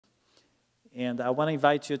And I want to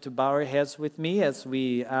invite you to bow our heads with me as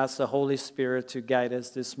we ask the Holy Spirit to guide us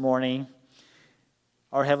this morning.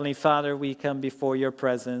 Our Heavenly Father, we come before your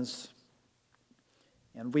presence,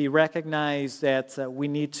 and we recognize that we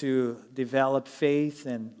need to develop faith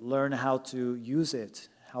and learn how to use it,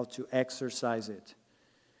 how to exercise it.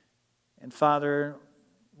 And Father,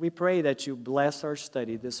 we pray that you bless our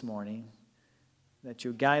study this morning, that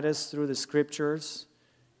you guide us through the Scriptures.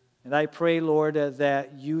 And I pray, Lord,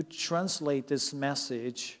 that you translate this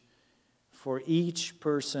message for each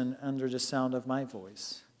person under the sound of my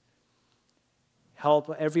voice.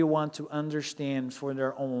 Help everyone to understand for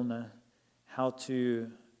their own how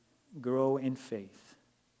to grow in faith.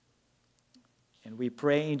 And we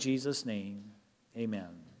pray in Jesus' name, amen.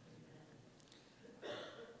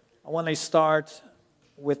 I want to start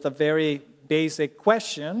with a very basic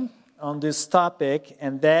question on this topic,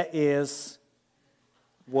 and that is,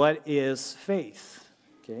 what is faith?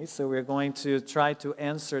 Okay, so we're going to try to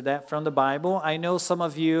answer that from the Bible. I know some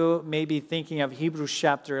of you may be thinking of Hebrews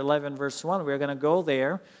chapter 11, verse 1. We're going to go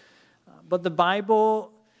there. But the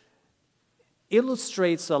Bible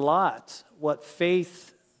illustrates a lot what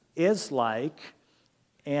faith is like.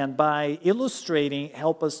 And by illustrating,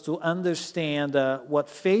 help us to understand what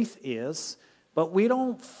faith is. But we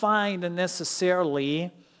don't find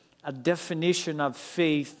necessarily a definition of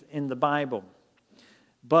faith in the Bible.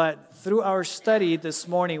 But through our study this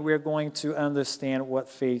morning, we're going to understand what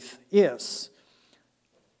faith is.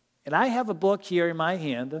 And I have a book here in my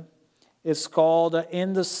hand. It's called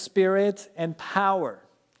In the Spirit and Power.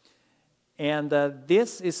 And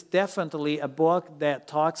this is definitely a book that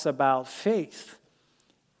talks about faith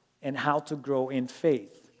and how to grow in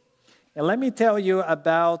faith. And let me tell you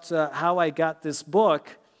about how I got this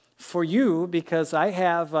book for you, because I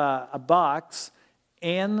have a box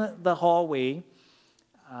in the hallway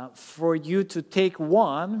for you to take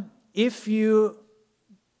one if you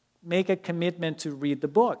make a commitment to read the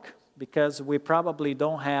book, because we probably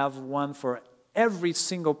don't have one for every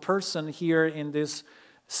single person here in this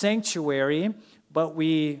sanctuary, but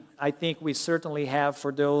I think we certainly have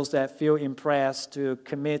for those that feel impressed to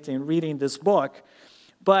commit in reading this book.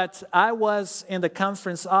 But I was in the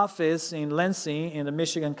conference office in Lansing, in the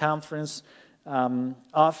Michigan Conference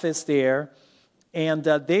office there, and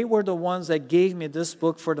they were the ones that gave me this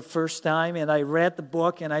book for the first time, and I read the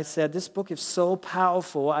book, and I said, this book is so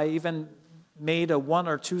powerful. I even made 1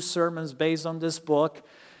 or 2 sermons based on this book,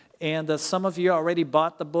 and some of you already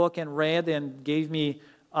bought the book and read and gave me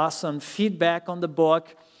awesome feedback on the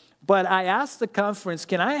book. But I asked the conference,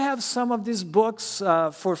 can I have some of these books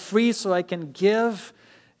for free so I can give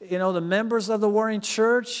the members of the Warren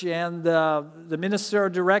Church? And the ministerial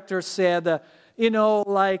director said,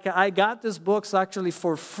 I got these books actually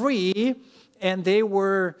for free, and they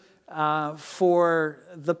were for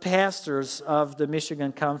the pastors of the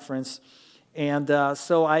Michigan Conference. And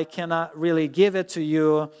so I cannot really give it to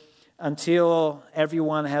you until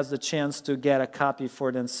everyone has the chance to get a copy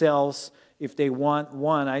for themselves if they want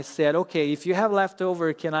one. I said, okay, if you have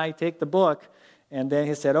leftover, can I take the book? And then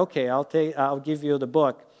he said, okay, I'll give you the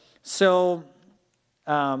book. So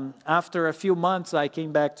after a few months, I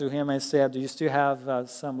came back to him. I said, do you still have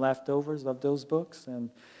some leftovers of those books? And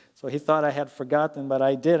so he thought I had forgotten, but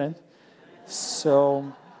I didn't.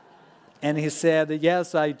 And he said,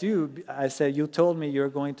 yes, I do. I said, you told me you're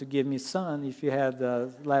going to give me some if you had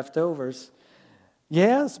leftovers.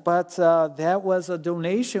 Yes, but that was a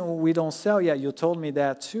donation we don't sell yet. You told me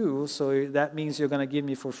that too, so that means you're going to give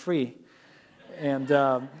me for free.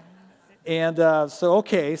 So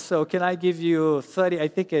okay, so can I give you 30? I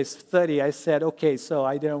think it's 30. I said, okay, so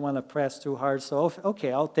I didn't want to press too hard, so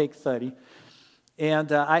okay, I'll take 30.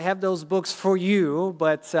 And I have those books for you,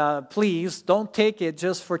 but please don't take it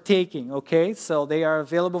just for taking, okay? So they are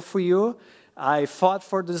available for you. I fought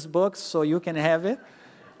for this book so you can have it.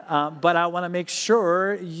 But I want to make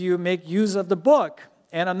sure you make use of the book.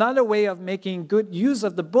 And another way of making good use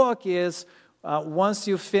of the book is once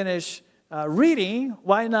you finish reading,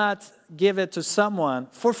 why not give it to someone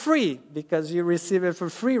for free? Because you receive it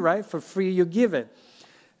for free, right? For free you give it.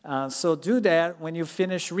 So do that when you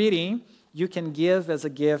finish reading. You can give as a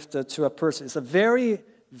gift to a person. It's a very,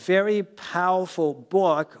 very powerful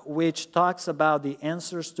book which talks about the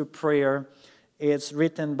answers to prayer. It's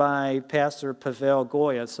written by Pastor Pavel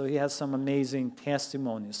Goya, so he has some amazing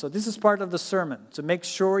testimonies. So this is part of the sermon, to make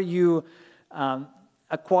sure you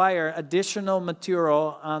acquire additional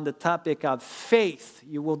material on the topic of faith.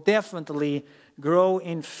 You will definitely grow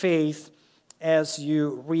in faith as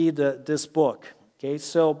you read this book. Okay,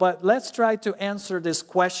 but let's try to answer this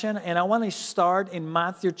question, and I want to start in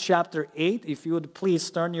Matthew chapter 8. If you would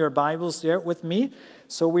please turn your Bibles there with me.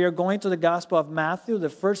 So we are going to the Gospel of Matthew, the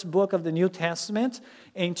first book of the New Testament.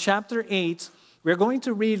 In chapter 8, we're going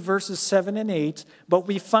to read verses 7 and 8. But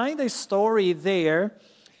we find a story there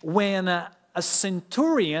when a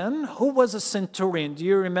centurion, who was a centurion? Do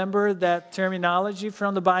you remember that terminology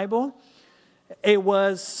from the Bible? It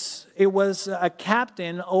was a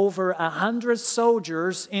captain over 100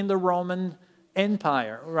 soldiers in the Roman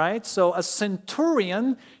Empire, right? So a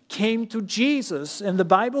centurion came to Jesus, and the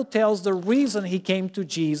Bible tells the reason he came to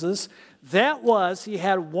Jesus. That was, he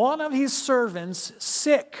had one of his servants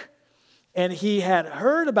sick, and he had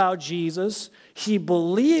heard about Jesus. He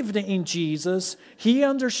believed in Jesus. He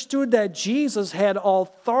understood that Jesus had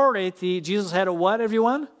authority. Jesus had a what,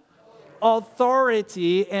 everyone?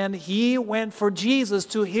 Authority, and he went for Jesus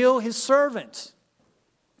to heal his servant.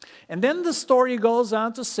 And then the story goes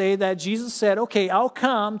on to say that Jesus said, okay, I'll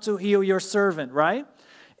come to heal your servant, right?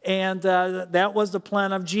 And that was the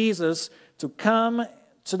plan of Jesus, to come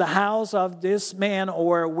to the house of this man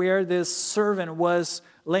or where this servant was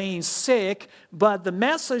laying sick. But the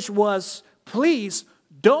message was, please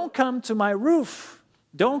don't come to my roof.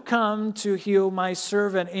 Don't come to heal my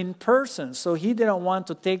servant in person. So he didn't want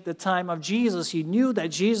to take the time of Jesus. He knew that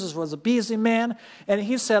Jesus was a busy man. And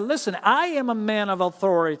he said, listen, I am a man of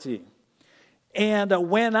authority. And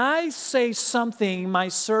when I say something, my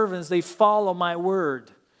servants, they follow my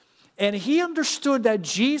word. And he understood that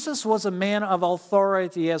Jesus was a man of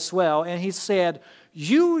authority as well. And he said,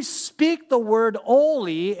 you speak the word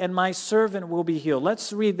only, and my servant will be healed.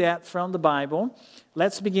 Let's read that from the Bible.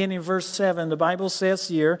 Let's begin in verse 7. The Bible says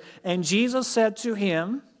here, and Jesus said to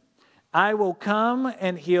him, I will come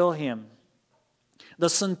and heal him. The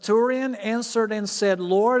centurion answered and said,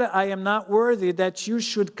 Lord, I am not worthy that you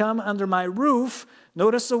should come under my roof.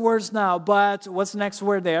 Notice the words now, but what's the next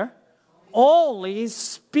word there? Only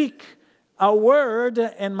speak a word,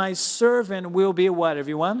 and my servant will be what,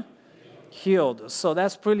 everyone? Healed. So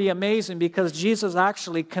that's pretty amazing, because Jesus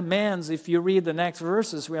actually commands, if you read the next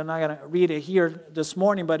verses, we are not going to read it here this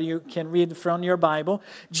morning, but you can read from your Bible.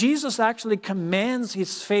 Jesus actually commands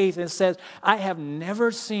his faith and says, I have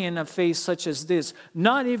never seen a faith such as this,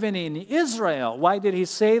 not even in Israel. Why did he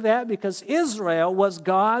say that? Because Israel was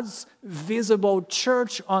God's visible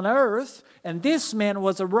church on earth. And this man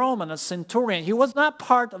was a Roman, a centurion. He was not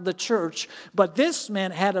part of the church, but this man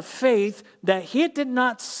had a faith that he did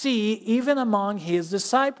not see even among his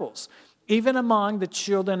disciples, even among the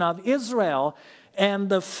children of Israel. And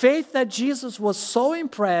the faith that Jesus was so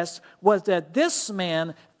impressed was that this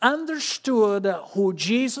man understood who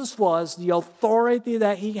Jesus was, the authority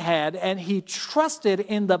that he had, and he trusted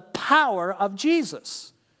in the power of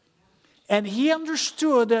Jesus. And he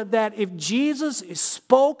understood that if Jesus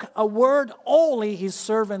spoke a word only, his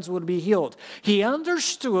servants would be healed. He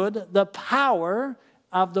understood the power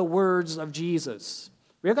of the words of Jesus.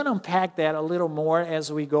 We're going to unpack that a little more as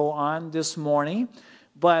we go on this morning.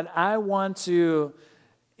 But I want to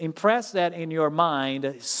impress that in your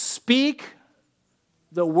mind. Speak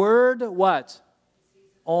the word what?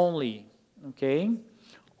 Only. Okay?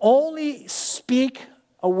 Only speak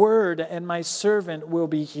a word, and my servant will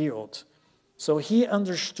be healed. So he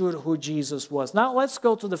understood who Jesus was. Now let's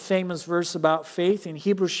go to the famous verse about faith in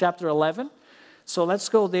Hebrews chapter 11. So let's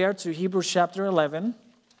go there to Hebrews chapter 11.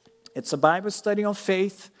 It's a Bible study on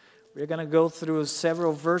faith. We're going to go through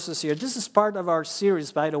several verses here. This is part of our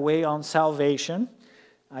series, by the way, on salvation.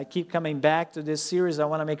 I keep coming back to this series. I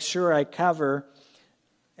want to make sure I cover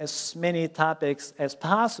as many topics as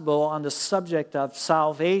possible on the subject of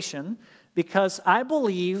salvation, because I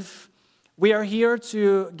believe we are here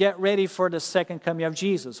to get ready for the second coming of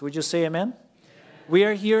Jesus. Would you say amen? Amen? We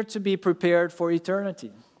are here to be prepared for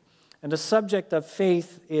eternity. And the subject of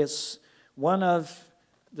faith is one of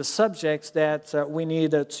the subjects that we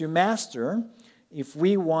need to master if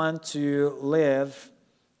we want to live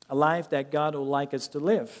a life that God would like us to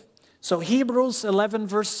live. So Hebrews 11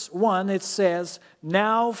 verse 1, it says,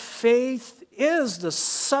 now faith is the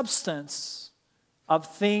substance of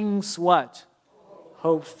things what?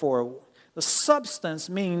 Hoped for. The substance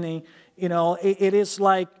meaning, it is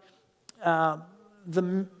like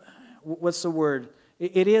what's the word?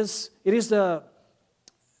 It is the,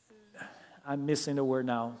 I'm missing the word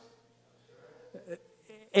now.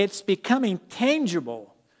 It's becoming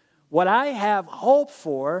tangible. What I have hoped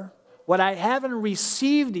for, what I haven't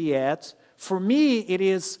received yet, for me it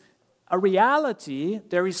is a reality.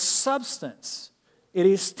 There is substance. It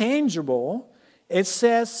is tangible. It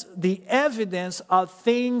says the evidence of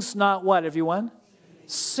things not what, everyone?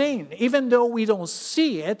 Seen. Even though we don't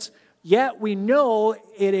see it, yet we know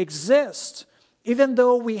it exists. Even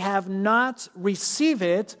though we have not received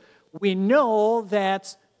it, we know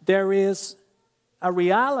that there is a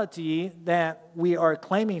reality that we are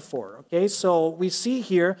claiming for. Okay, so we see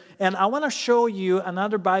here, and I want to show you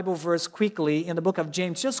another Bible verse quickly in the book of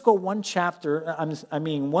James. Just go one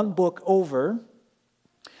book over.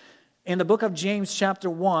 In the book of James, chapter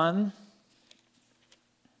 1,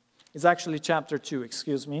 it's actually chapter 2,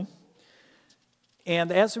 excuse me.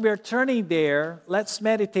 And as we are turning there, let's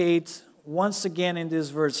meditate once again in this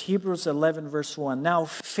verse, Hebrews 11, verse 1. Now,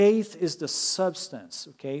 faith is the substance,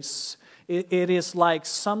 okay? It is like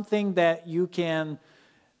something that you can,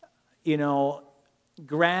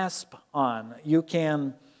 grasp on. You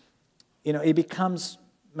can, it becomes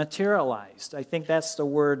materialized. I think that's the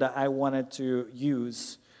word that I wanted to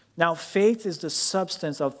use. Now, faith is the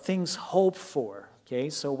substance of things hoped for, okay?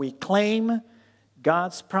 So we claim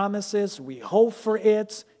God's promises, we hope for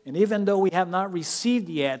it, and even though we have not received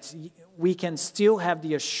yet, we can still have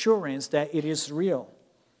the assurance that it is real.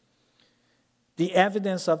 The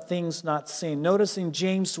evidence of things not seen. Notice in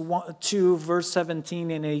James 2, verse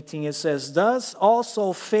 17 and 18, it says, thus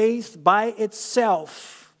also faith by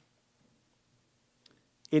itself,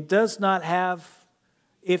 it does not have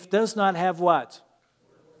what?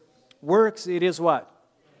 Works, it is what?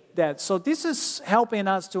 That. So this is helping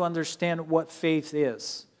us to understand what faith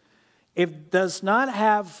is. It does not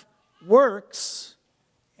have works,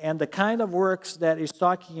 and the kind of works that he's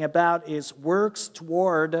talking about is works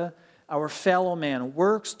toward our fellow man,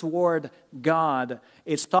 works toward God.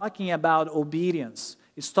 It's talking about obedience.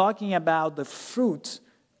 It's talking about the fruit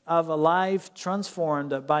of a life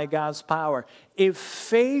transformed by God's power. If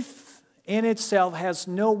faith in itself has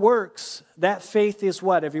no works, that faith is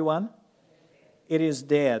what, everyone? It is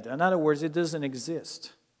dead. In other words, it doesn't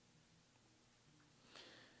exist.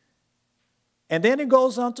 And then it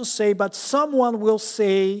goes on to say, but someone will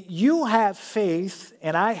say, you have faith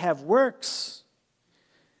and I have works.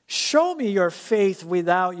 Show me your faith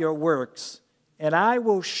without your works, and I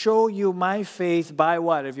will show you my faith by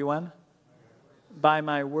what, everyone? By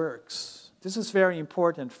my works. This is very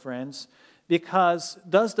important, friends, because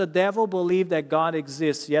does the devil believe that God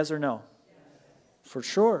exists, yes or no? For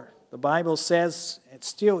sure. The Bible says, it's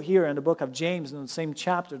still here in the book of James in the same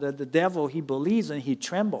chapter, that the devil, he believes and he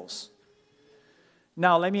trembles.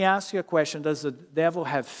 Now, let me ask you a question. Does the devil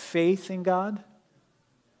have faith in God?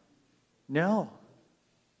 No.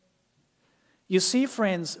 You see,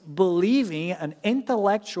 friends, believing an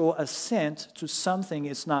intellectual assent to something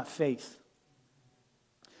is not faith.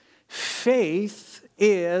 Faith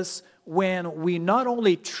is when we not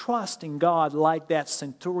only trust in God like that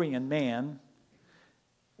centurion man,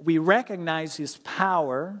 we recognize His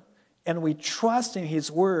power and we trust in His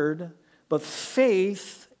word, but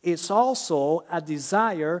faith is also a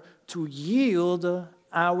desire to yield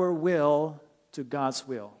our will to God's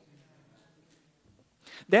will.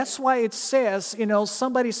 That's why it says,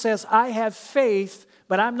 somebody says, I have faith,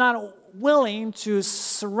 but I'm not willing to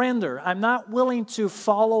surrender. I'm not willing to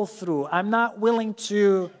follow through. I'm not willing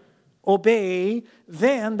to obey.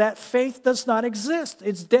 Then that faith does not exist.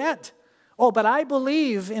 It's dead. Oh, but I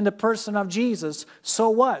believe in the person of Jesus. So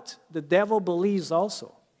what? The devil believes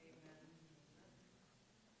also.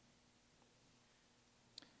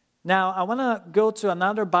 Now, I want to go to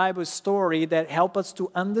another Bible story that helps us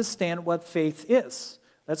to understand what faith is.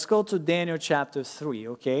 Let's go to Daniel chapter 3,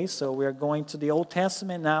 okay? So we're going to the Old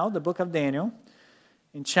Testament now, the book of Daniel.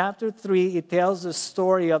 In chapter 3, it tells the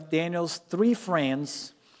story of Daniel's three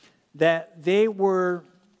friends that they were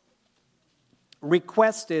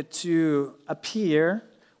requested to appear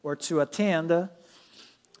or to attend,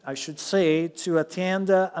 I should say, to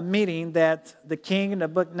attend a meeting that the king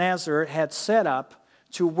Nebuchadnezzar had set up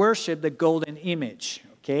to worship the golden image.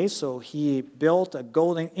 Okay, so he built a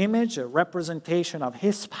golden image, a representation of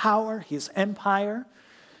his power, his empire.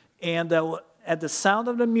 And at the sound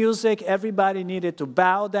of the music, everybody needed to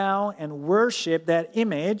bow down and worship that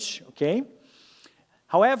image. Okay.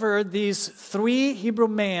 However, these three Hebrew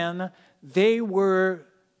men, they were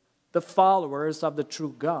the followers of the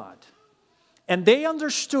true God. And they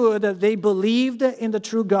understood that they believed in the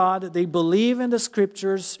true God. They believed in the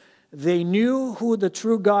scriptures. They knew who the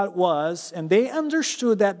true God was, and they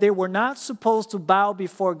understood that they were not supposed to bow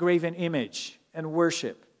before a graven image and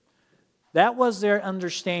worship. That was their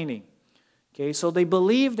understanding. Okay, so they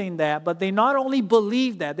believed in that, but they not only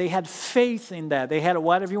believed that, they had faith in that. They had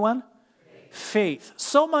what, everyone? Faith.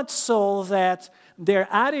 So much so that their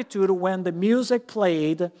attitude when the music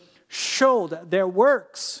played showed their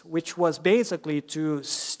works, which was basically to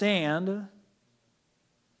stand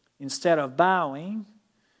instead of bowing.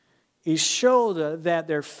 It showed that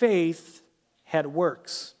their faith had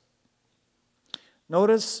works.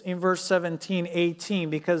 Notice in verse 17, 18,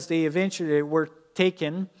 because they eventually were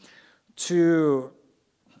taken to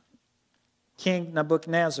King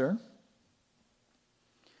Nebuchadnezzar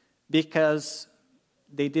because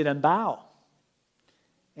they didn't bow.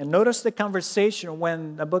 And notice the conversation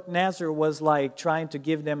when Nebuchadnezzar was like trying to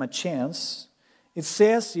give them a chance. It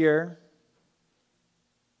says here,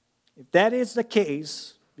 if that is the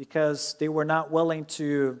case, because they were not willing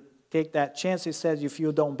to take that chance, it says if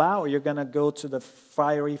you don't bow, you're going to go to the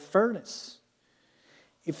fiery furnace.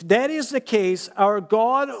 If that is the case, our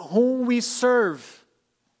God whom we serve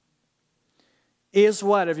is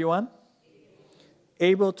what, everyone?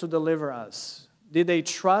 Able to deliver us. Did they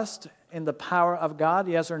trust in the power of God?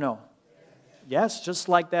 Yes or no? Yes, just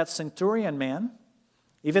like that centurion man.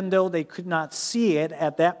 Even though they could not see it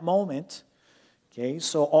at that moment. Okay,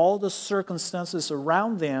 so all the circumstances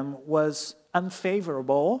around them was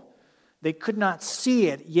unfavorable. They could not see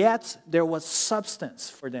it, yet there was substance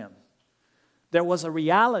for them. There was a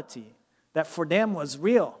reality that for them was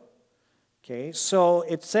real. Okay, so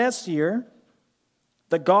it says here,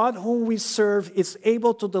 the God whom we serve is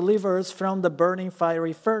able to deliver us from the burning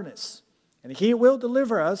fiery furnace. And he will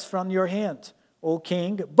deliver us from your hand, O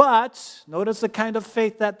king. But, notice the kind of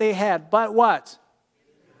faith that they had. But what?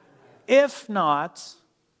 If not,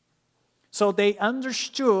 so they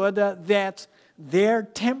understood that their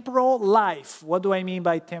temporal life, what do I mean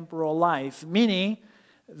by temporal life? Meaning,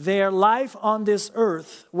 their life on this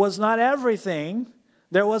earth was not everything.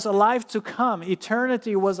 There was a life to come.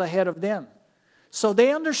 Eternity was ahead of them. So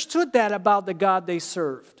they understood that about the God they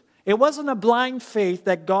served. It wasn't a blind faith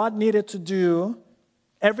that God needed to do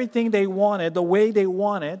everything they wanted, the way they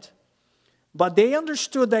wanted. But they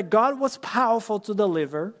understood that God was powerful to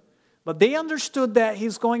deliver. But they understood that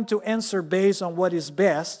he's going to answer based on what is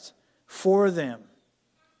best for them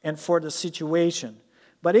and for the situation.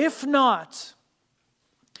 But if not,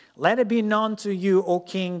 let it be known to you, O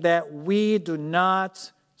king, that we do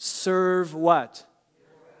not serve what?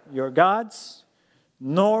 Your gods.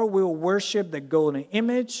 Nor will worship the golden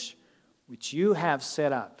image which you have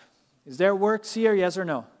set up. Is there works here, yes or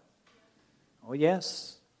no? Oh,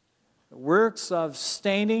 yes. The works of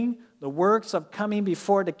standing, the works of coming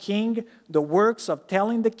before the king, the works of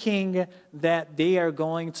telling the king that they are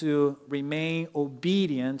going to remain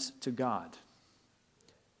obedient to God.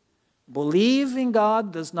 Believe in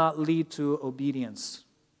God does not lead to obedience,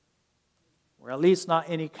 or at least not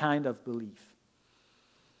any kind of belief.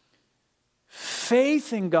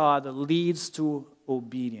 Faith in God leads to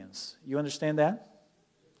obedience. You understand that?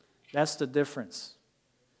 That's the difference.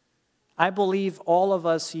 I believe all of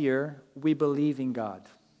us here, we believe in God.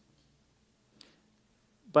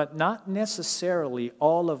 But not necessarily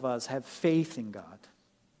all of us have faith in God.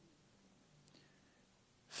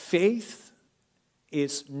 Faith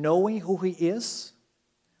is knowing who He is,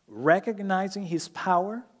 recognizing His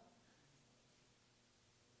power,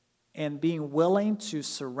 and being willing to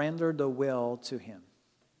surrender the will to Him.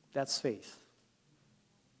 That's faith.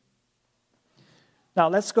 Now,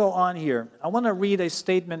 let's go on here. I want to read a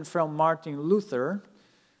statement from Martin Luther,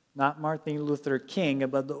 not Martin Luther King,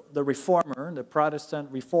 but the reformer, the Protestant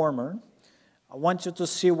reformer. I want you to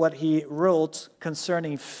see what he wrote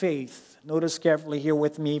concerning faith. Notice carefully here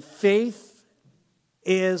with me. Faith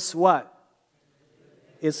is what?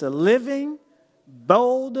 It's a living,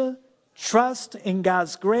 bold trust in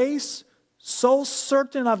God's grace, so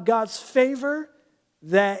certain of God's favor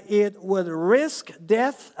that it would risk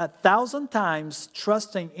death 1,000 times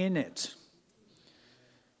trusting in it.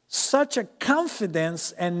 Such a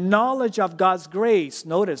confidence and knowledge of God's grace.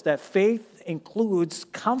 Notice that faith includes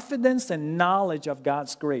confidence and knowledge of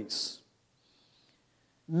God's grace.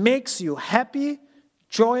 Makes you happy,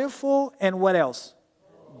 joyful, and what else?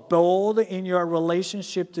 Bold in your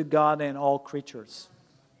relationship to God and all creatures.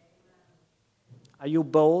 Are you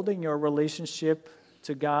bold in your relationship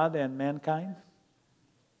to God and mankind?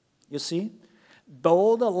 You see?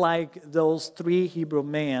 Bold like those 3 Hebrew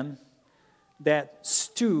men that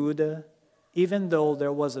stood even though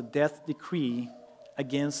there was a death decree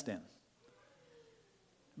against them.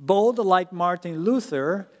 Bold like Martin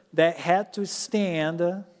Luther that had to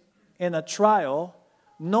stand in a trial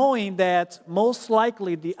knowing that most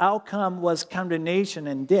likely the outcome was condemnation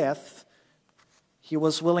and death. He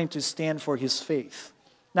was willing to stand for his faith.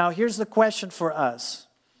 Now, here's the question for us.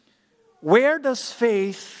 Where does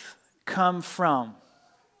faith come from?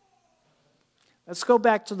 Let's go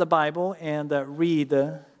back to the Bible and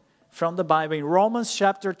read from the Bible in Romans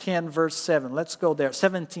chapter 10, verse 7. Let's go there.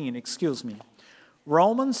 17, excuse me.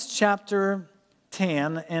 Romans chapter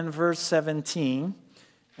 10 and verse 17.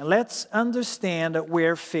 And let's understand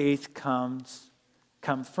where faith come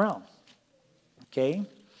from. Okay?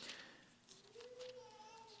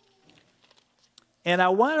 And I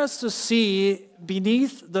want us to see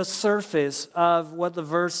beneath the surface of what the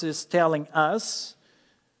verse is telling us,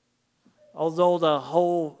 although the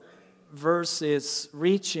whole verse is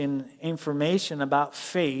rich in information about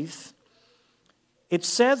faith. It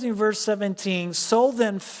says in verse 17, so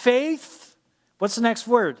then faith, what's the next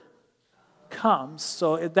word? Comes.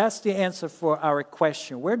 So that's the answer for our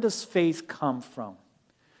question. Where does faith come from?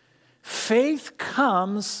 Faith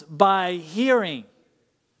comes by hearing.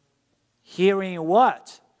 Hearing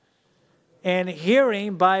what? And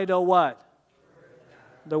hearing by the what?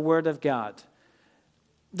 The Word of God.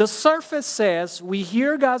 The surface says we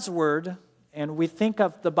hear God's Word and we think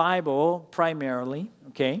of the Bible primarily,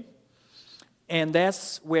 okay? And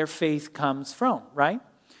that's where faith comes from, right?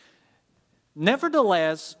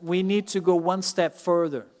 Nevertheless, we need to go one step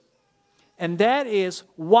further. And that is,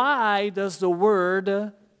 why does the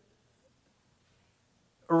Word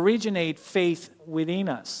originate faith within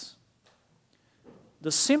us?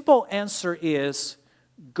 The simple answer is,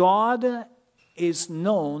 God is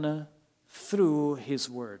known through His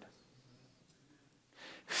Word.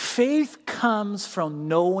 Faith comes from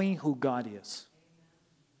knowing who God is.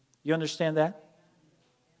 You understand that?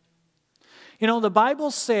 You know, the Bible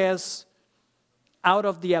says, out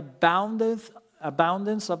of the abundance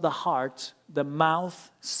of the heart, the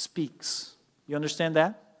mouth speaks. You understand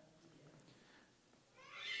that?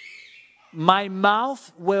 My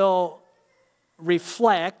mouth will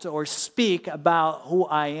reflect or speak about who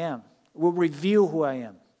I am, will reveal who I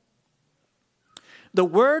am. The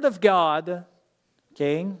Word of God,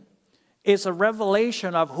 okay, is a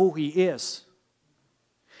revelation of who He is.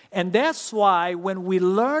 And that's why when we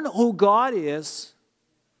learn who God is,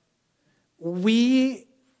 we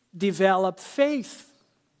develop faith.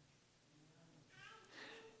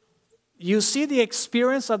 You see the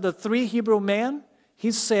experience of the 3 Hebrew men?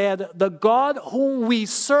 He said, the God whom we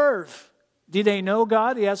serve. Did they know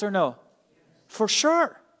God? Yes or no? For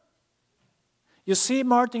sure. You see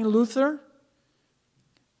Martin Luther?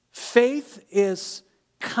 Faith is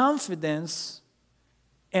confidence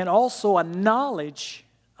and also a knowledge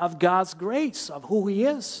of God's grace, of who He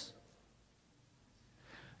is.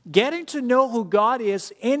 Getting to know who God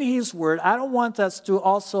is in His Word, I don't want us to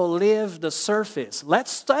also live the surface.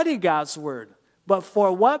 Let's study God's Word. But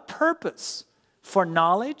for what purpose? For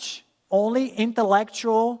knowledge? Only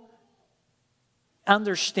intellectual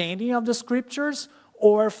understanding of the Scriptures?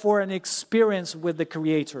 Or for an experience with the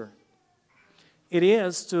Creator? It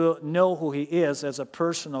is to know who He is as a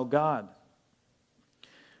personal God.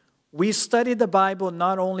 We study the Bible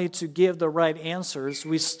not only to give the right answers,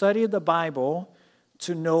 we study the Bible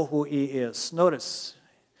to know who He is. Notice,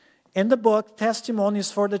 in the book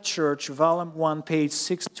Testimonies for the Church, volume 1, page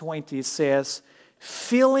 620, says,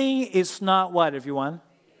 feeling is not what, everyone?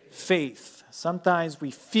 Faith. Sometimes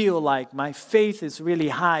we feel like my faith is really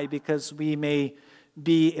high because we may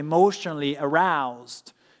be emotionally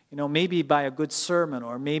aroused, you know, maybe by a good sermon,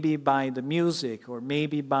 or maybe by the music, or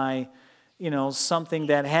maybe by, you know, something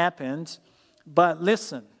that happened. But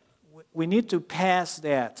listen, we need to pass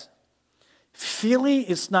that. Feeling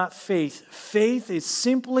is not faith. Faith is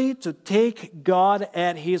simply to take God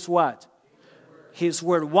at His what? His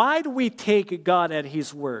Word. Why do we take God at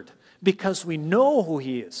His Word? Because we know who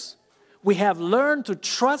He is. We have learned to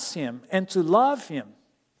trust Him and to love Him.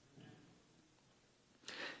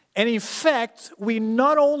 And in fact, we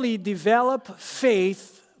not only develop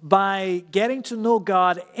faith by getting to know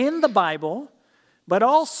God in the Bible, but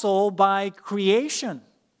also by creation.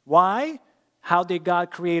 Why? How did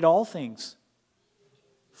God create all things?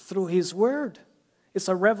 Through His Word. It's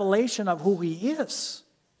a revelation of who He is.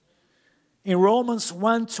 In Romans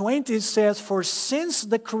 1:20 it says, for since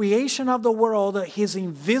the creation of the world, His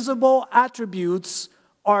invisible attributes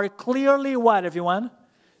are clearly what, everyone?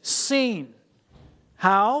 Seen.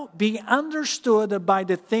 How? Being understood by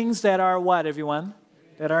the things that are what, everyone?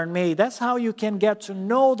 That are made. That's how you can get to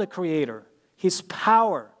know the Creator. His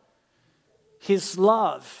power. His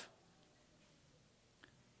love.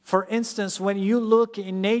 For instance, when you look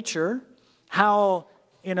in nature, how,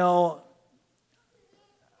 you know,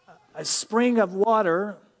 a spring of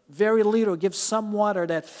water, very little, gives some water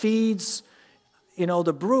that feeds, you know,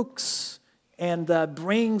 the brooks and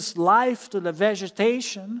brings life to the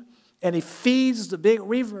vegetation, and it feeds the big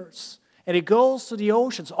rivers, and it goes to the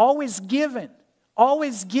oceans, always given,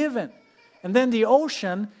 always given. And then the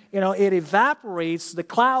ocean, you know, it evaporates, the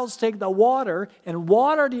clouds take the water and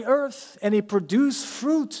water the earth, and it produces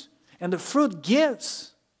fruit, and the fruit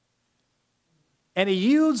gives. And it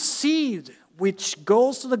yields seed, which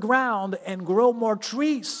goes to the ground and grow more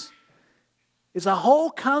trees. It's a whole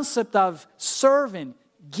concept of serving,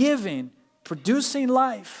 giving, producing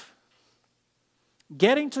life.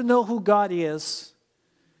 getting to know who God is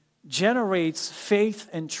generates faith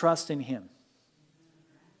and trust in Him.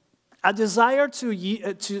 A desire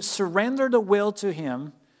to surrender the will to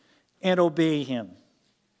Him and obey Him.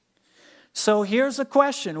 So here's a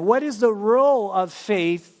question. What is the role of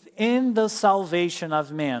faith in the salvation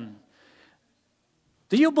of man?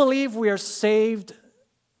 Do you believe we are saved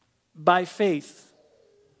by faith?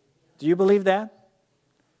 Do you believe that?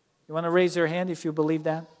 You want to raise your hand if you believe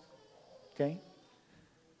that? Okay.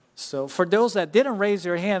 So for those that didn't raise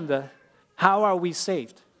your hand, how are we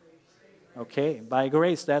saved? Okay, by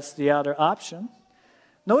grace, that's the other option.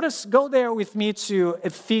 Notice, go there with me to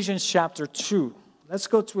Ephesians chapter 2. Let's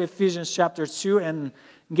go to Ephesians chapter 2 and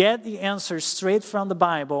get the answer straight from the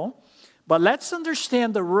Bible. But let's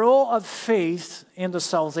understand the role of faith in the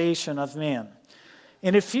salvation of man.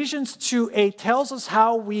 In Ephesians 2:8 tells us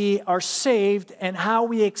how we are saved and how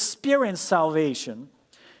we experience salvation.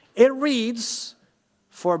 It reads,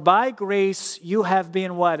 "For by grace you have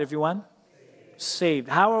been" what, everyone? Saved.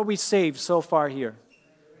 How are we saved so far here?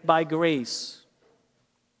 By grace.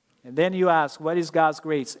 And then you ask, what is God's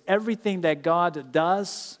grace? Everything that God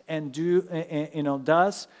does and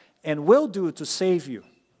does and will do to save you.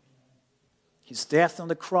 His death on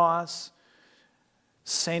the cross,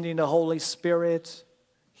 sending the Holy Spirit,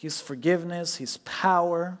 His forgiveness, His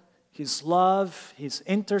power, His love, His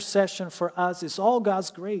intercession for us. It's all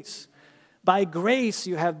God's grace. By grace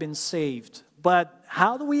you have been saved. But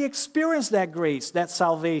how do we experience that grace, that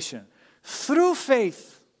salvation? Through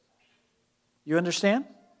faith. You understand?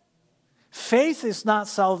 Faith is not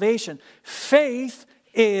salvation. Faith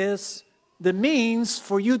is the means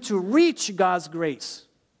for you to reach God's grace.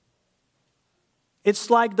 It's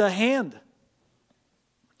like the hand.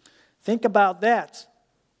 Think about that.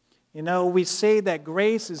 You know, we say that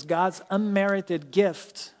grace is God's unmerited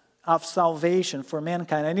gift of salvation for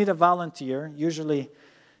mankind. I need a volunteer. Usually,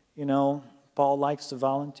 Paul likes to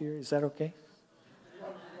volunteer. Is that okay?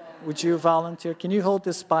 Would you volunteer? Can you hold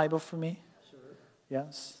this Bible for me? Sure.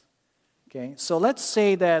 Yes. Okay. So let's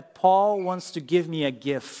say that Paul wants to give me a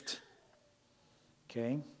gift.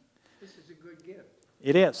 Okay. This is a good gift.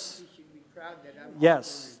 It is. You should be proud that I'm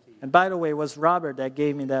Yes. And by the way, it was Robert that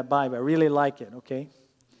gave me that Bible. I really like it. Okay.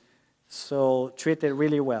 So treat it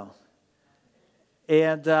really well.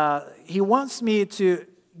 And he wants me to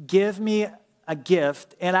give me a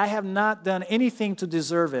gift, and I have not done anything to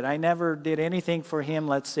deserve it. I never did anything for him,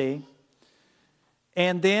 let's say.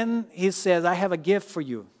 And then he says, I have a gift for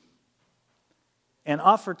you. And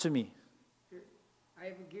offer to me. I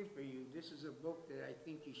have a gift for you. This is a book that I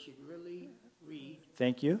think you should really read.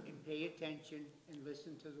 Thank you. And pay attention and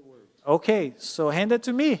listen to the words. Okay, so hand it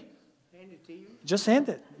to me. Hand it to you? Just hand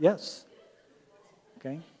it, yes.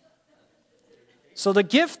 Okay. So the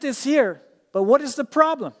gift is here, but what is the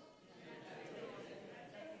problem?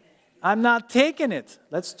 I'm not taking it.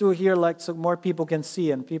 Let's do it here so more people can see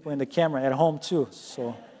and people in the camera at home too.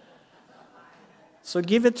 So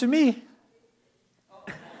give it to me.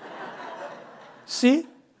 See?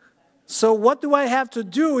 So what do I have to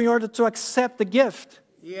do in order to accept the gift?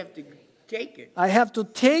 You have to take it. I have to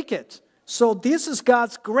take it. So this is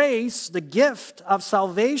God's grace, the gift of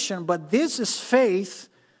salvation, but this is faith,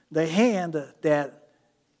 the hand that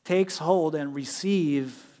takes hold and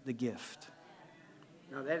receives the gift.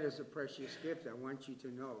 Now that is a precious gift. I want you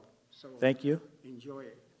to know. So thank you. Enjoy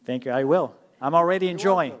it. Thank you. I will. I'm already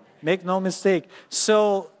enjoying. Make no mistake.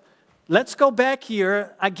 So let's go back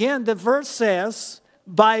here. Again, the verse says,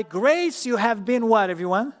 by grace you have been what,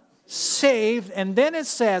 everyone? Saved. And then it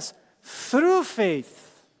says, through faith.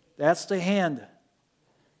 That's the hand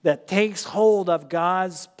that takes hold of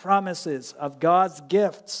God's promises, of God's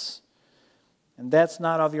gifts. And that's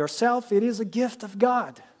not of yourself. It is a gift of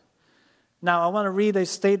God. Now, I want to read a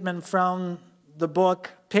statement from the book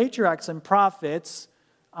Patriarchs and Prophets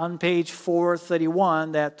on page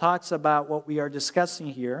 431 that talks about what we are discussing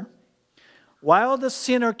here. While the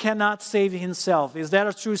sinner cannot save himself, is that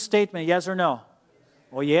a true statement, yes or no?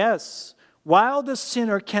 Oh, yes. While the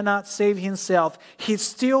sinner cannot save himself, he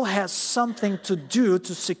still has something to do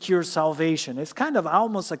to secure salvation. It's kind of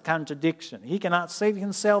almost a contradiction. He cannot save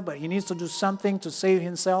himself, but he needs to do something to save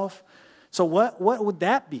himself. So what would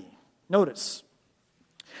that be? Notice,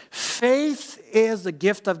 faith is the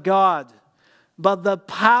gift of God, but the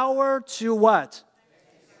power to what?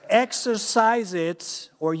 Exercise it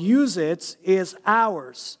or use it is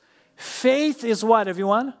ours. Faith is what,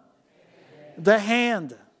 everyone? The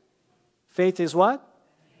hand. Faith is what?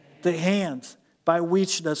 The hand by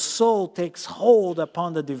which the soul takes hold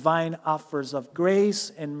upon the divine offers of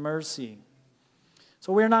grace and mercy.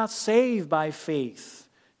 So we're not saved by faith.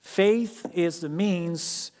 Faith is the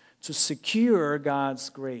means to secure God's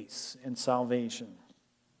grace and salvation.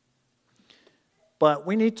 But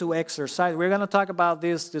we need to exercise. We're going to talk about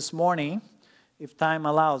this morning, if time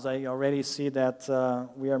allows. I already see that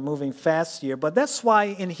we are moving fast here. But that's why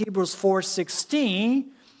in Hebrews 4:16,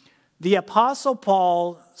 the Apostle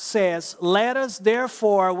Paul says, let us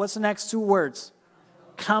therefore, what's the next two words?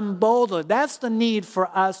 Come boldly. That's the need for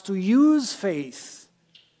us to use faith.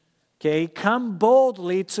 Okay, come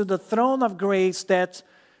boldly to the throne of grace that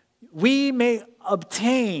we may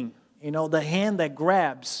obtain, the hand that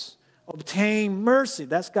grabs, obtain mercy,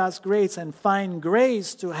 that's God's grace, and find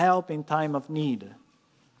grace to help in time of need.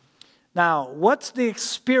 Now, what's the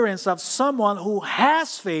experience of someone who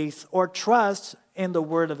has faith or trust in the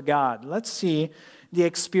Word of God? Let's see the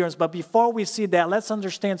experience. But before we see that, let's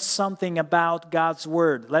understand something about God's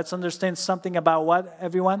Word. Let's understand something about what,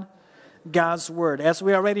 everyone? God's Word. As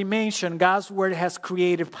we already mentioned, God's Word has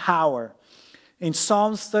creative power. In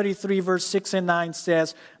Psalms 33, verse 6 and 9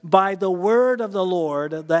 says, by the word of the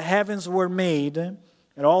Lord the heavens were made,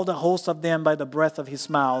 and all the host of them by the breath of his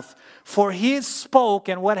mouth. For he spoke,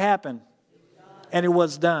 and what happened? And it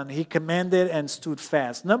was done. He commanded and stood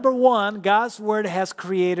fast. Number one, God's Word has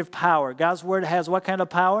creative power. God's Word has what kind of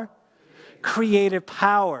power? Creative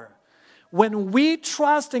power. When we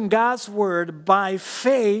trust in God's Word by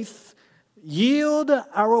faith, yield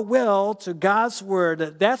our will to God's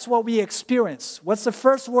Word, that's what we experience. What's the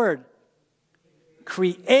first word?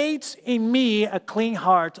 Create in me a clean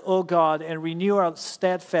heart, O God, and renew a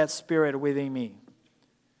steadfast spirit within me.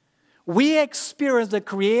 We experience the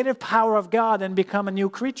creative power of God and become a new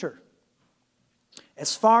creature.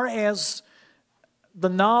 As far as the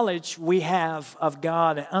knowledge we have of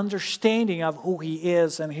God, and understanding of who He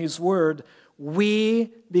is and His Word,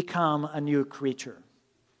 we become a new creature.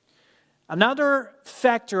 Another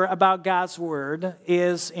factor about God's Word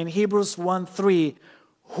is in Hebrews 1:3,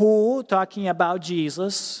 who, talking about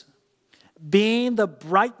Jesus, being the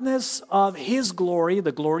brightness of His glory,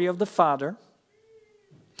 the glory of the Father,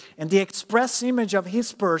 and the express image of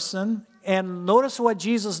His person, and notice what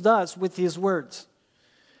Jesus does with His words.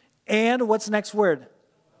 And what's the next word?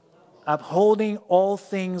 Upholding all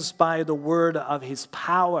things by the word of His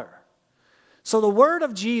power. So the word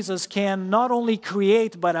of Jesus can not only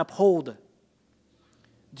create but uphold.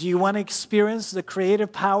 Do you want to experience the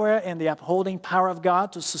creative power and the upholding power of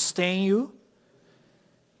God to sustain you?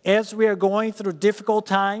 As we are going through difficult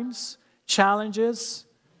times, challenges,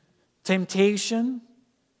 temptation,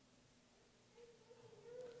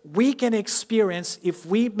 we can experience if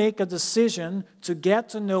we make a decision to get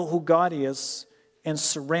to know who God is and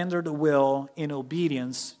surrender the will in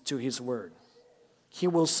obedience to His Word. He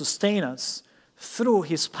will sustain us through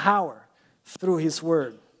His power, through His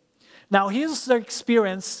Word. Now, here's the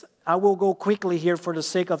experience. I will go quickly here for the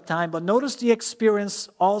sake of time, but notice the experience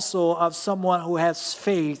also of someone who has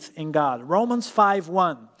faith in God. Romans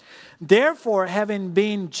 5:1. Therefore, having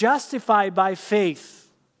been justified by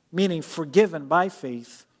faith, meaning forgiven by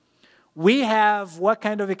faith, we have what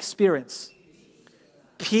kind of experience?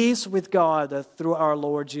 Peace with God through our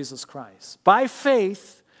Lord Jesus Christ. By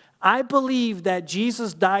faith, I believe that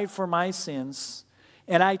Jesus died for my sins,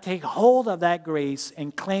 and I take hold of that grace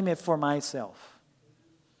and claim it for myself.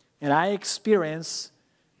 And I experience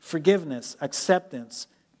forgiveness, acceptance,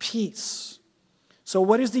 peace. So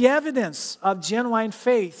what is the evidence of genuine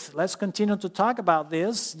faith? Let's continue to talk about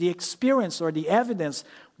this. The experience or the evidence.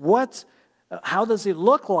 How does it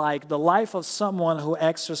look like, the life of someone who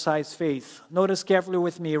exercises faith? Notice carefully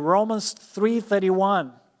with me, Romans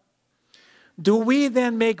 3:31. Do we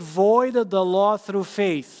then make void the law through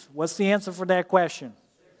faith? What's the answer for that question?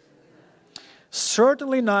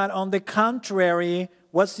 Certainly not. On the contrary,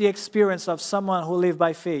 what's the experience of someone who lives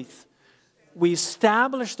by faith? We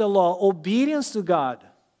establish the law, obedience to God.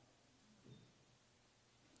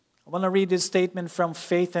 I want to read this statement from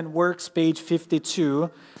Faith and Works, page 52.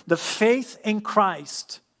 The faith in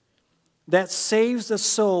Christ that saves the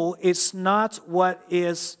soul is not what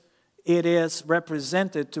it is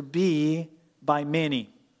represented to be by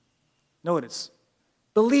many. Notice,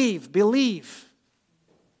 believe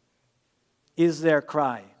is their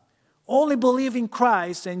cry. Only believe in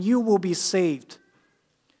Christ and you will be saved.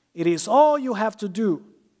 It is all you have to do,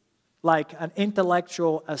 like an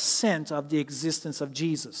intellectual assent of the existence of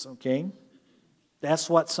Jesus, okay? That's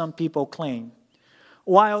what some people claim.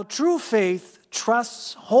 While true faith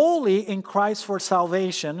trusts wholly in Christ for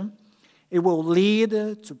salvation, it will lead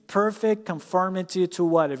to perfect conformity to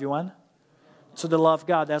what, everyone? To the law of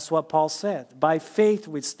God. That's what Paul said. By faith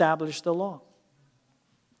we establish the law.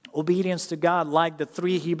 Obedience to God, like the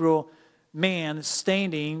three Hebrew men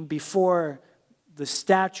standing before the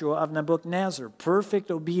statue of Nebuchadnezzar,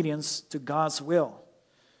 perfect obedience to God's will.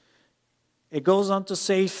 It goes on to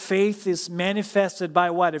say faith is manifested by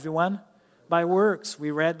what, everyone? By works.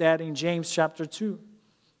 We read that in James chapter 2.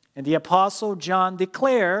 And the Apostle John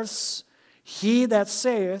declares, he that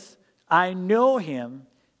saith, I know him,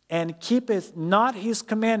 and keepeth not his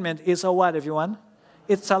commandment is a what, everyone?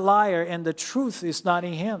 It's a liar, and the truth is not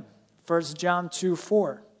in him. 1 John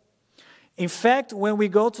 2:4. In fact, when we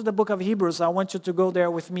go to the book of Hebrews, I want you to go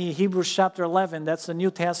there with me. Hebrews chapter 11, that's the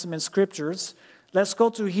New Testament scriptures. Let's go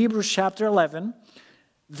to Hebrews chapter 11.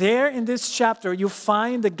 There in this chapter, you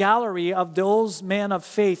find the gallery of those men of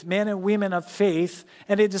faith, men and women of faith,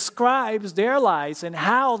 and it describes their lives and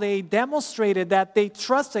how they demonstrated that they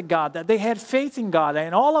trusted God, that they had faith in God,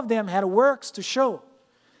 and all of them had works to show.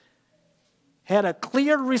 Had a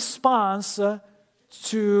clear response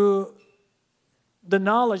to the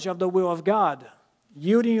knowledge of the will of God,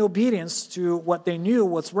 yielding obedience to what they knew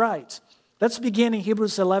was right. Let's begin in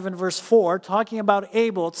Hebrews 11, verse 4, talking about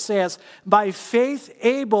Abel. It says, by faith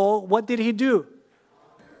Abel, what did he do?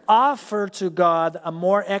 Offer to God a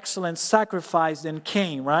more excellent sacrifice than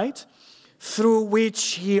Cain, right? Through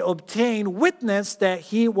which he obtained witness that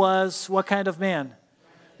he was what kind of man?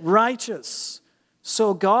 Righteous.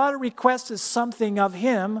 So God requested something of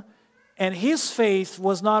him, and his faith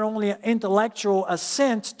was not only an intellectual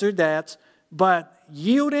assent to that, but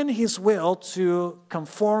yielding his will to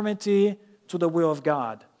conformity to the will of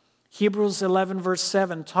God. Hebrews 11 verse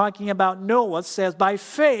 7, talking about Noah, says, by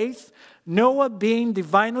faith, Noah being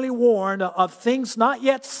divinely warned of things not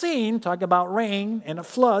yet seen, talking about rain and a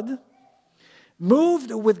flood,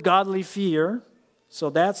 moved with godly fear. So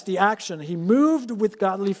that's the action. He moved with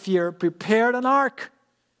godly fear, prepared an ark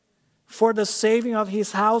for the saving of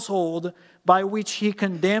his household, by which he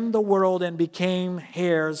condemned the world and became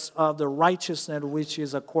heirs of the righteousness which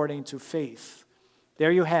is according to faith.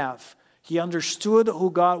 There you have. He understood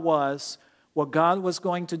who God was, what God was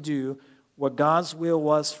going to do, what God's will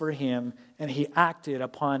was for him, and he acted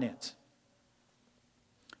upon it.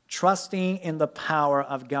 Trusting in the power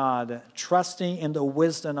of God, trusting in the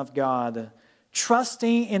wisdom of God,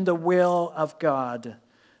 trusting in the will of God.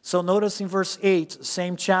 So notice in verse 8,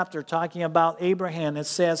 same chapter, talking about Abraham, it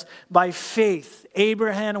says, by faith,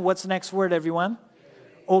 Abraham, what's the next word, everyone?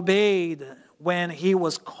 Obeyed when he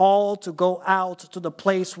was called to go out to the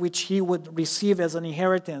place which he would receive as an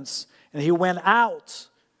inheritance. And he went out,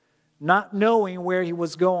 not knowing where he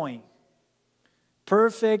was going.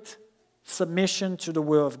 Perfect submission to the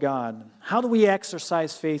will of God. How do we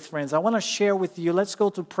exercise faith, friends? I want to share with you, let's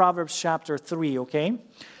go to Proverbs chapter 3, okay?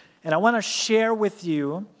 And I want to share with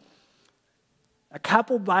you a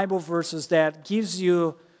couple Bible verses that gives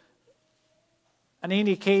you an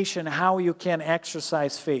indication how you can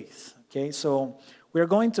exercise faith. Okay, so we're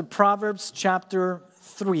going to Proverbs chapter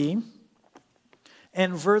 3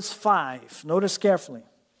 and verse 5. Notice carefully.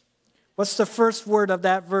 What's the first word of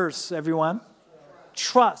that verse, everyone?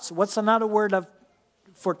 Trust. What's another word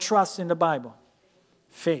for trust in the Bible?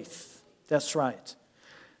 Faith. That's right.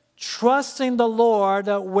 Trust in the Lord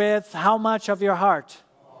with how much of your heart?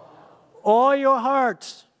 All your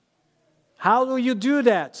heart. How do you do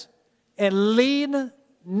that? And lean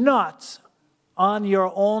not on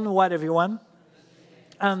your own, what, everyone?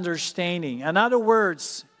 Understanding. In other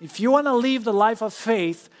words, if you want to live the life of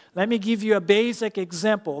faith, let me give you a basic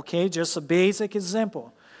example, okay? Just a basic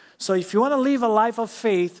example. So if you want to live a life of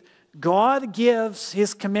faith, God gives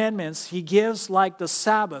His commandments. He gives like the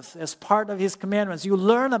Sabbath as part of His commandments. You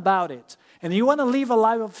learn about it. And you want to live a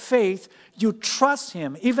life of faith, you trust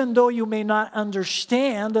Him. Even though you may not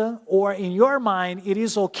understand, or in your mind it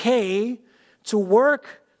is okay to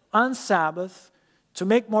work on Sabbath, to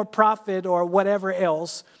make more profit or whatever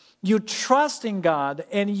else, you trust in God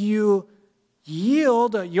and you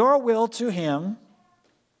yield your will to Him,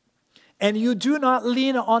 and you do not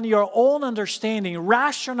lean on your own understanding,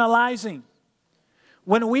 rationalizing.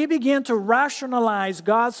 When we begin to rationalize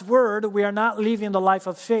God's word, we are not living the life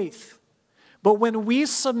of faith. But when we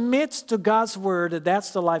submit to God's word,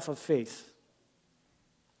 that's the life of faith.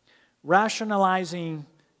 Rationalizing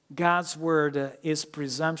God's word is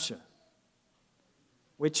presumption,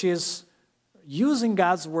 which is using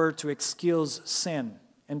God's word to excuse sin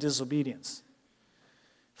and disobedience.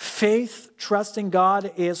 Faith, trusting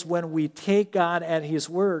God, is when we take God at His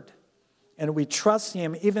word and we trust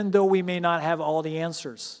Him even though we may not have all the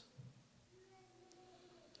answers.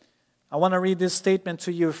 I want to read this statement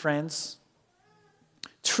to you, friends.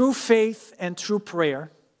 True faith and true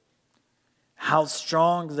prayer, how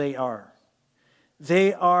strong they are.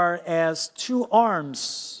 They are as two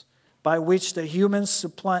arms by which the human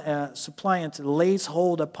suppliant lays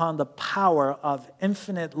hold upon the power of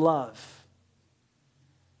infinite love.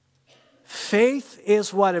 Faith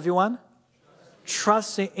is what, everyone?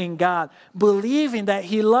 Trusting in God, believing that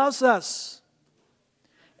He loves us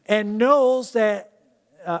and knows that,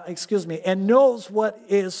 and knows what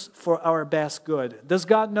is for our best good. Does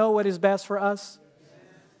God know what is best for us?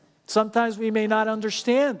 Sometimes we may not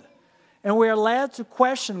understand, and we are led to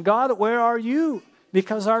question, God, where are you?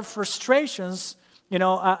 Because our frustrations,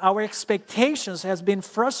 our expectations has been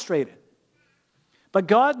frustrated. But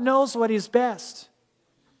God knows what is best.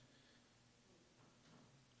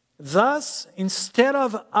 Thus, instead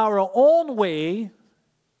of our own way,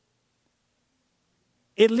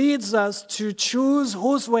 it leads us to choose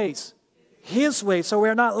whose ways? His way. So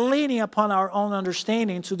we're not leaning upon our own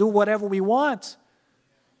understanding to do whatever we want,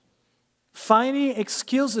 finding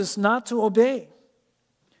excuses not to obey.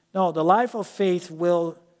 No, the life of faith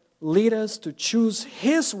will lead us to choose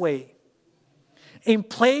His way in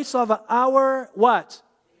place of our what?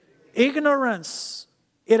 Ignorance.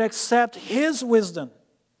 It accepts His wisdom.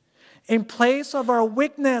 In place of our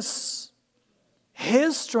weakness,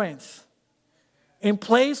 His strength. In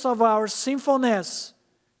place of our sinfulness,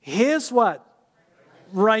 His what?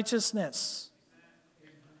 Righteousness.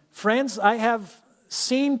 Friends, I have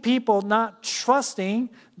seen people not trusting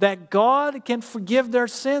that God can forgive their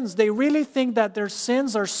sins. They really think that their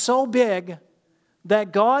sins are so big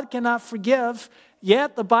that God cannot forgive.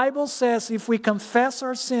 Yet the Bible says if we confess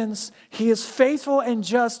our sins, He is faithful and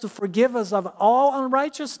just to forgive us of all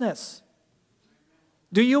unrighteousness.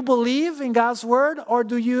 Do you believe in God's word, or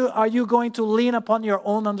are you going to lean upon your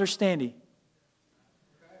own understanding?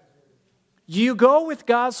 You go with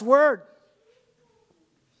God's word.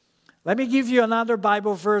 Let me give you another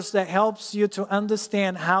Bible verse that helps you to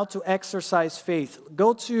understand how to exercise faith.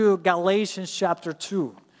 Go to Galatians chapter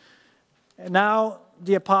 2. And now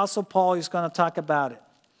the Apostle Paul is going to talk about it,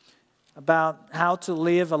 about how to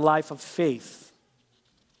live a life of faith.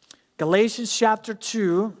 Galatians chapter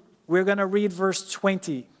 2, we're going to read verse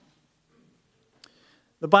 20.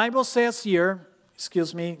 The Bible says here,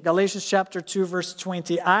 Galatians chapter 2, verse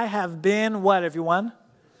 20, I have been, what, everyone?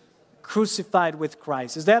 Crucified with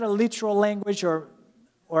Christ. Is that a literal language or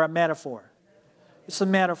a metaphor? It's a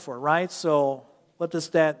metaphor, right? So what does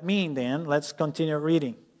that mean then? Let's continue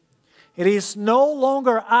reading. It is no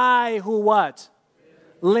longer I who what?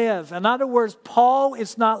 Live. In other words, Paul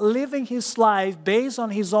is not living his life based on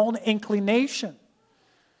his own inclination.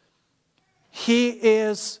 He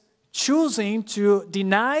is choosing to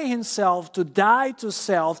deny himself, to die to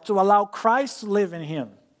self, to allow Christ to live in him.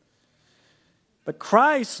 But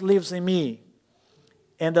Christ lives in me.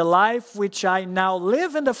 And the life which I now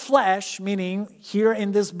live in the flesh, meaning here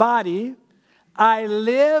in this body, I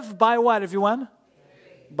live by what, everyone?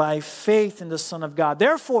 By faith in the Son of God.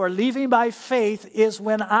 Therefore, living by faith is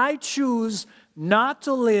when I choose not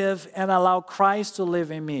to live and allow Christ to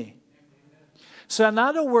live in me. So in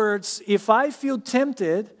other words, if I feel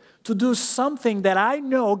tempted to do something that I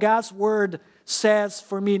know God's word says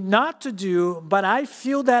for me not to do, but I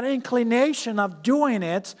feel that inclination of doing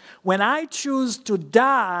it, when I choose to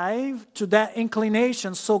die to that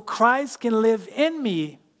inclination so Christ can live in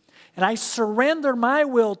me, and I surrender my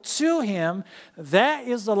will to Him, that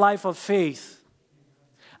is the life of faith.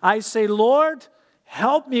 I say, Lord,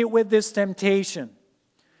 help me with this temptation.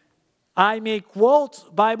 I may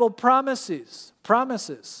quote Bible promises.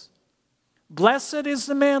 Blessed is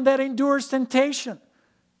the man that endures temptation,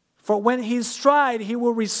 for when he is tried, he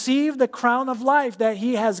will receive the crown of life that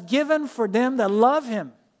He has given for them that love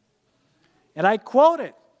Him. And I quote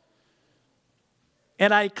it.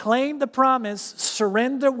 And I claim the promise,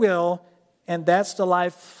 surrender will, and that's the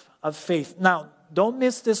life of faith. Now, don't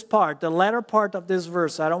miss this part, the latter part of this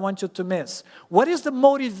verse. I don't want you to miss. What is the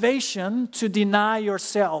motivation to deny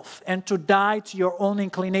yourself and to die to your own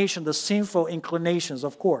inclination, the sinful inclinations,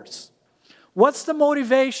 of course? What's the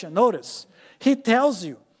motivation? Notice, he tells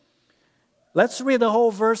you. Let's read the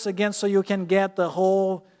whole verse again so you can get the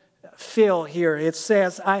whole feel here. It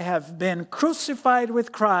says, I have been crucified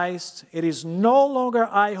with Christ. It is no longer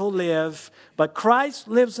I who live, but Christ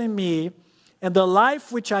lives in me. And the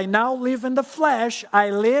life which I now live in the flesh, I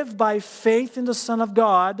live by faith in the Son of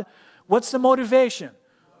God. What's the motivation?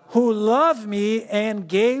 Who loved me and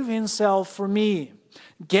gave Himself for me.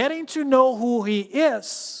 Getting to know who He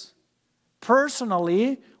is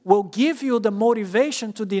personally will give you the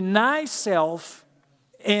motivation to deny self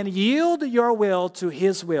and yield your will to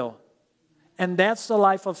His will. And that's the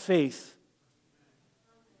life of faith.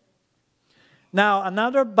 Now,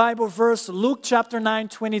 another Bible verse, Luke chapter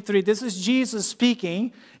 9:23. This is Jesus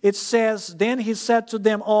speaking. It says, then he said to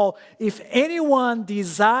them all, if anyone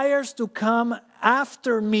desires to come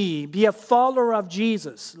after me, be a follower of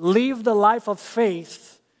Jesus, live the life of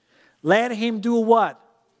faith, let him do what?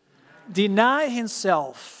 Deny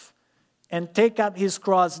himself and take up his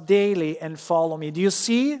cross daily and follow me. Do you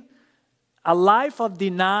see? A life of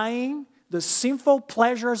denying the sinful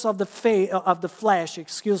pleasures of the flesh,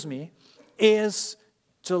 is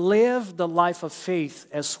to live the life of faith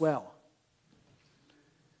as well.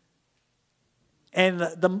 And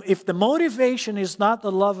if the motivation is not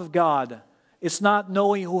the love of God, it's not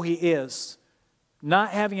knowing who He is, not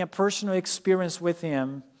having a personal experience with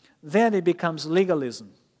Him, then it becomes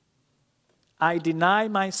legalism. I deny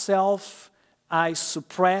myself, I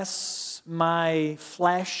suppress my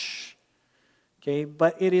flesh, okay,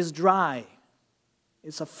 but it is dry.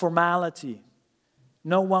 It's a formality.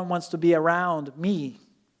 No one wants to be around me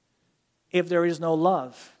if there is no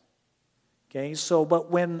love. Okay, so, but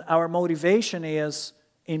when our motivation is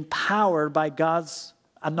empowered by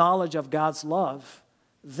a knowledge of God's love,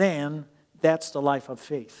 then that's the life of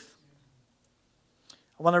faith.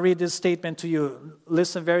 I want to read this statement to you.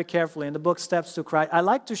 Listen very carefully. In the book Steps to Christ, I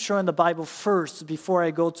like to show in the Bible first before I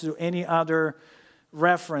go to any other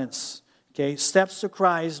reference. Okay, Steps to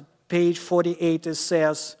Christ, page 48, it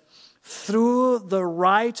says, through the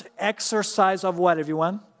right exercise of what,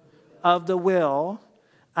 everyone? Of the will,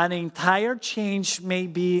 an entire change may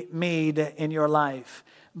be made in your life.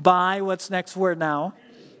 By, what's next word now?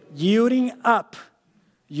 Yielding up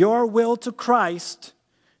your will to Christ,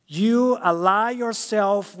 you ally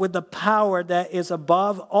yourself with the power that is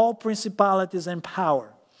above all principalities and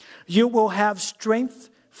power. You will have strength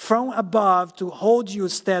from above to hold you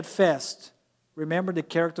steadfast. Remember the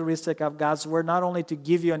characteristic of God's word, not only to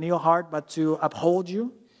give you a new heart, but to uphold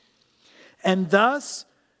you. And thus,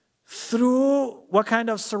 through what kind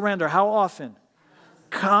of surrender? How often?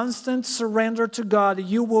 Constant surrender to God,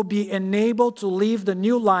 you will be enabled to live the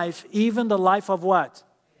new life, even the life of what?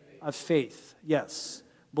 Of faith. Yes.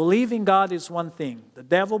 Believing God is one thing. The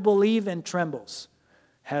devil believes and trembles.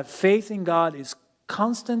 Have faith in God is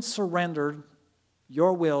constant surrender,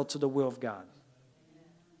 your will to the will of God.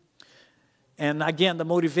 And again, the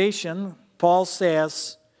motivation, Paul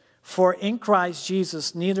says, for in Christ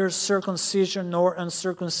Jesus, neither circumcision nor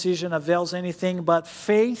uncircumcision avails anything, but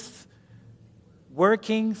faith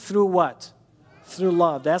working through what? Through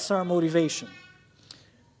love. That's our motivation.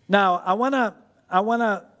 Now, I want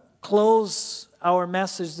to close our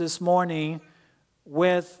message this morning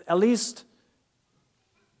with at least,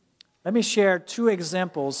 let me share 2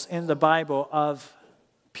 examples in the Bible of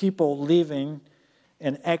people living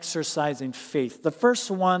and exercising faith. The first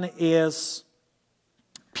one is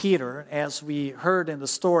Peter, as we heard in the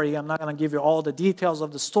story. I'm not going to give you all the details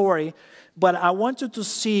of the story, but I want you to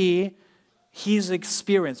see his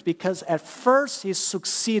experience, because at first he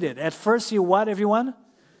succeeded. At first he what, everyone?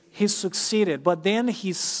 He succeeded, but then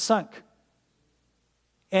he sunk.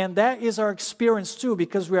 And that is our experience too,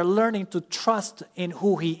 because we are learning to trust in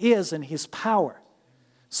who He is and His power.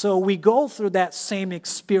 So we go through that same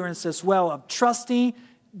experience as well of trusting,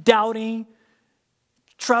 doubting,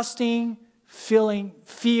 trusting, feeling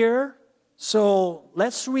fear. So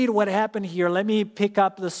let's read what happened here. Let me pick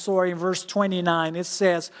up the story in verse 29. It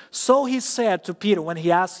says, so he said to Peter when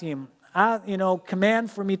he asked him, command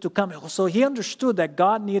for me to come. So he understood that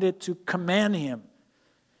God needed to command him.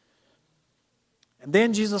 And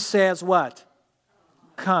then Jesus says what?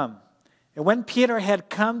 Come. And when Peter had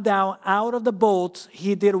come down out of the boat,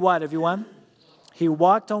 he did what, everyone? He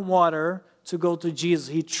walked on water to go to Jesus.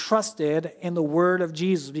 He trusted in the word of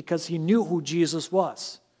Jesus because he knew who Jesus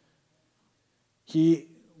was. He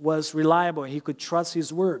was reliable. He could trust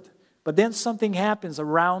His word. But then something happens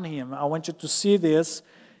around him. I want you to see this.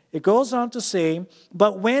 It goes on to say,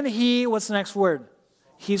 but when he, what's the next word?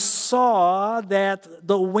 He saw that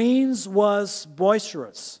the winds was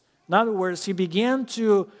boisterous. In other words, he began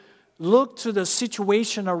to look to the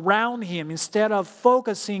situation around him instead of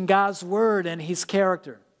focusing God's word and His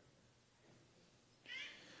character.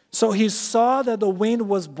 So he saw that the wind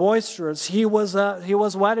was boisterous. He was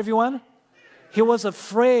what, everyone? He was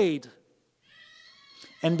afraid.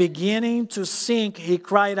 And beginning to sink, he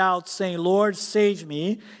cried out, saying, Lord, save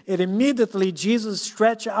me. And immediately Jesus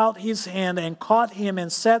stretched out His hand and caught him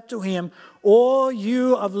and said to him, O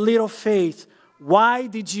you of little faith, why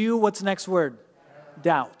did you, what's the next word?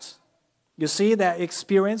 Doubt. You see that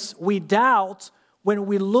experience? We doubt when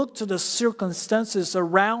we look to the circumstances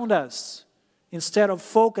around us instead of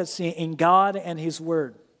focusing in God and His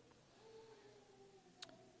word.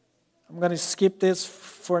 I'm going to skip this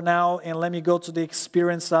for now and let me go to the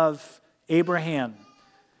experience of Abraham.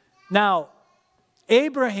 Now,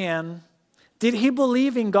 Abraham, did he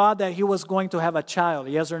believe in God that he was going to have a child?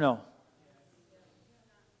 Yes or no?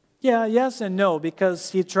 Yeah, yes and no,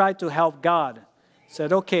 because he tried to help God.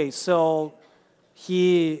 Said, okay, so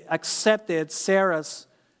he accepted Sarah's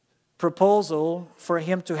proposal for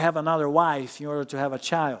him to have another wife in order to have a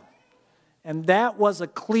child. And that was a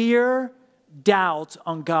clear doubt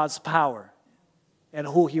on God's power and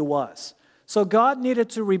who he was. So God needed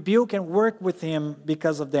to rebuke and work with him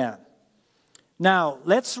because of that. Now,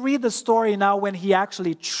 let's read the story now when he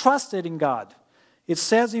actually trusted in God. It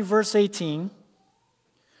says in verse 18,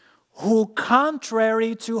 who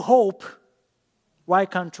contrary to hope, why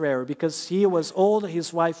contrary? Because he was old,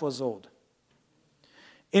 his wife was old.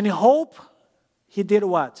 In hope, he did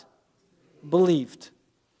what? Believed.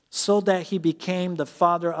 So that he became the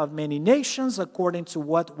father of many nations according to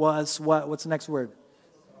what's the next word?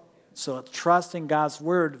 So trust in God's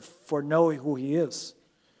word for knowing who he is.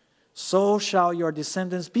 So shall your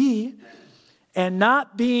descendants be, and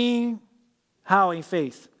not being, how in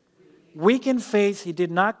faith? Weak in faith, he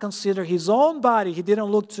did not consider his own body. He didn't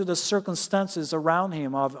look to the circumstances around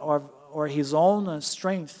him or his own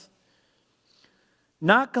strength.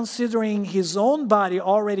 Not considering his own body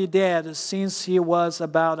already dead since he was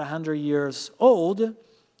about 100 years old,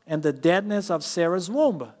 and the deadness of Sarah's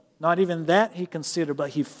womb. Not even that he considered,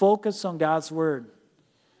 but he focused on God's word.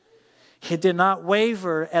 He did not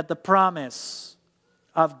waver at the promise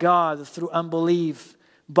of God through unbelief,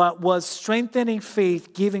 but was strengthening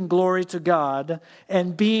faith, giving glory to God,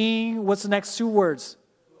 and being, what's the next two words?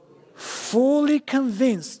 Fully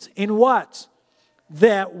convinced in what?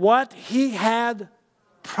 That what he had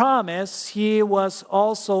promised, he was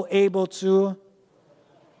also able to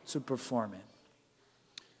perform it.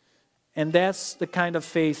 And that's the kind of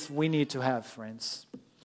faith we need to have, friends.